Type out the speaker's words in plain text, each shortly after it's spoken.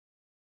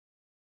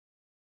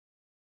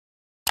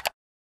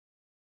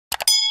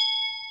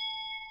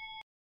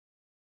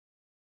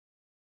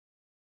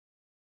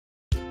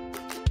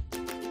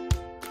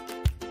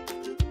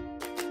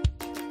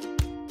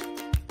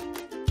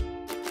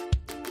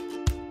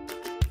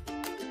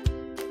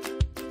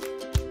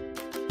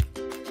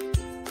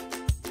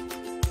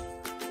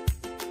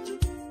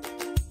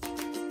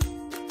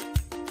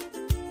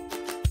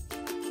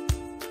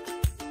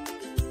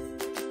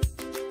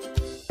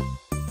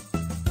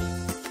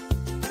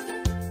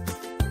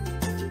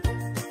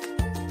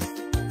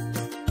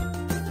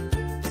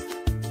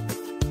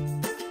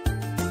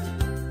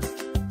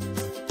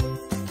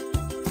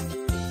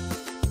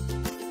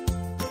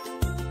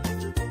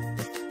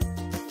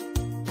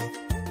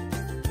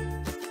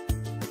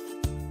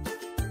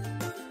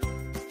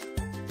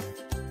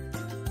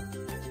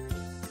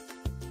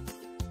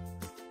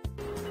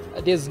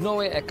there's no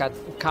way I can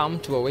come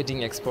to a wedding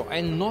expo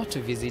and not to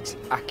visit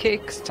a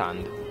cake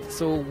stand.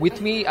 So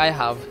with me, I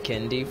have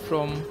Kendi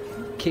from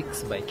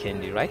Cakes by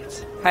Kendi,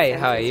 right? Hi,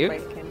 how are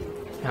you?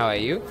 How are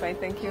you? Fine,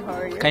 thank you. How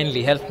are you?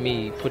 Kindly help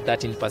me put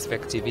that in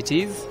perspective. It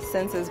is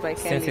Senses by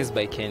Kendi. Senses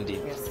by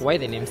Kendi. Yes. Why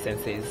the name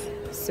Senses?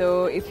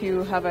 So if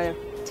you have a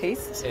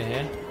taste,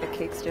 the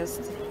cakes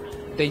just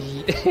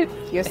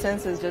your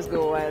senses just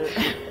go wild.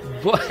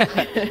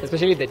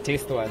 Especially the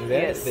taste ones.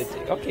 Yes.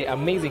 Okay,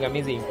 amazing,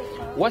 amazing.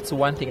 What's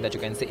one thing that you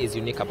can say is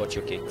unique about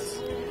your cakes?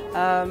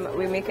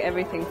 We make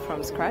everything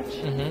from scratch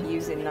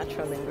using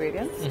natural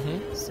ingredients.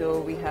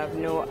 So we have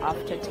no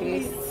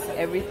aftertastes.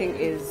 Everything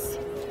is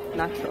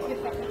natural,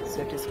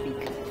 so to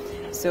speak.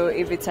 So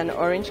if it's an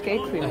orange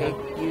cake, we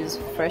use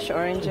fresh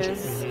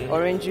oranges,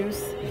 orange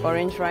juice,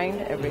 orange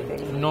rind,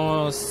 everything.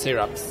 No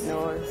syrups.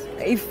 No.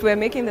 If we're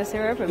making the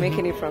syrup, we're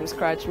making it from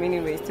scratch,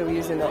 meaning we're still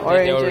using the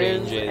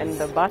oranges and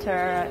the butter.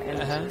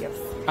 And yes.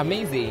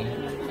 Amazing.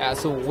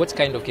 So what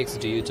kind of cakes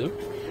do you do?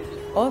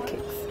 All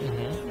cakes.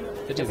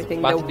 That is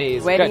everything.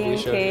 birthdays, The wedding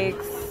graduation.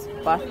 cakes,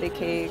 birthday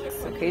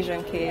cakes,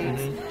 occasion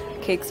cakes,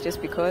 cakes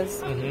just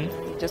because you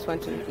just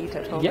want to eat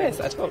at home. Yes,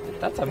 at home.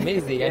 That's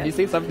amazing. And you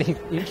say something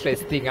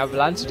interesting. I've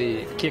learned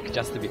the cake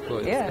just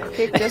because. Yeah,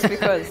 cake just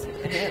because.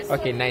 Yes.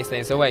 Okay, nice.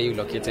 So where are you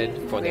located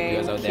for the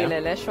viewers out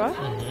there?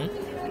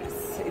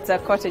 It's a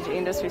cottage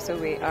industry, so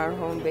we are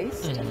home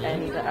based,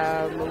 and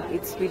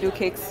we do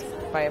cakes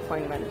by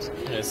appointment.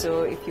 Yes.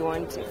 So if you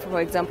want,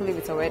 for example, if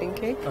it's a wedding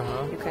cake,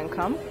 you can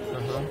come.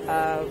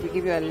 We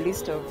give you a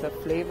list of the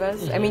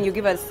flavors. I mean, you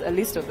give us a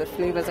list of the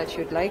flavors that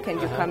you'd like,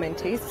 and you come and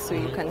taste. So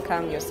you can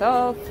come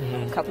yourself,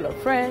 a couple of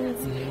friends,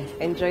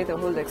 enjoy the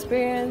whole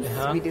experience.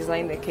 We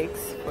design the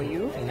cakes for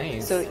you.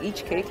 Nice. So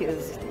each cake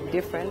is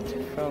different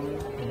from.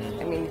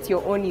 I mean, it's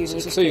your own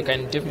unique. So you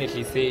can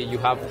definitely say you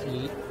have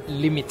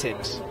limited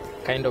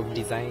kind of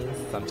designs,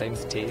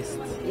 sometimes tastes.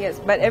 Yes,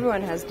 but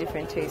everyone has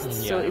different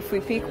tastes. So if we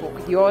pick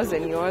yours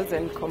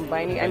and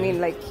combine it, I mean,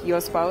 like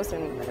your spouse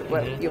and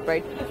your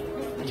bride.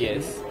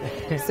 Yes.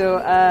 So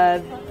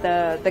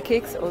the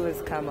cakes always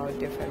come out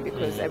different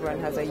because everyone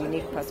has a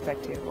unique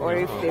perspective. Or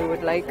if they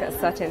would like a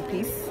certain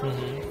piece,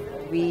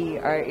 we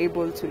are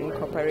able to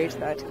incorporate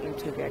that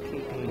into their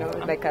cake. You know,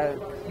 like a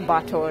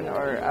baton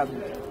or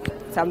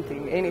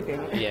something,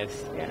 anything.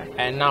 Yes. Yeah.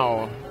 And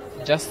now,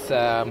 just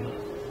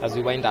as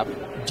we wind up,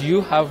 do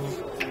you have,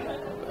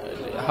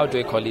 how do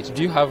I call it?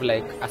 Do you have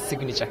like a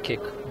signature cake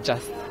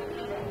just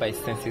by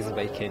Senses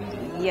by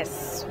Kendi?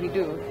 Yes, we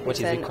do. What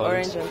is it called?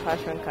 Orange and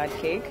passion card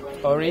cake.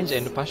 Orange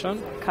and passion?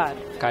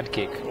 Card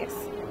cake. Yes.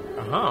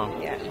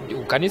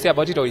 Yeah. Can you say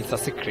about it, or it's a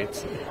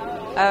secret?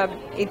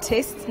 It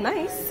tastes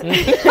nice.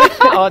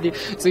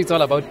 So it's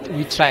all about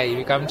we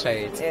come try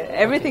it.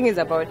 Everything is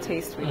about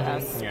taste with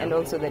us, and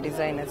also the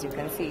design, as you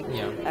can see.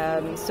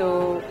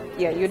 So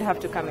you'd have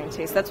to come and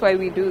taste. That's why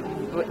we do,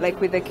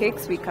 like with the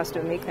cakes, we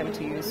custom make them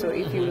to you. So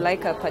if you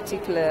like a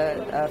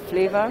particular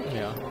flavor,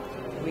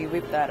 we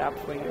whip that up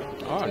for you.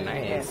 Oh,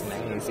 nice,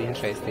 nice,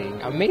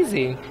 interesting,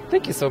 amazing.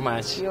 Thank you so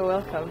much. You're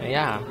welcome.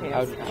 Yeah,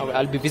 yes.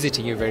 I'll be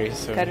visiting you very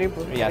soon.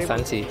 Karibu. Yeah, Karibu.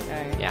 Santi.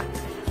 Right. Yeah.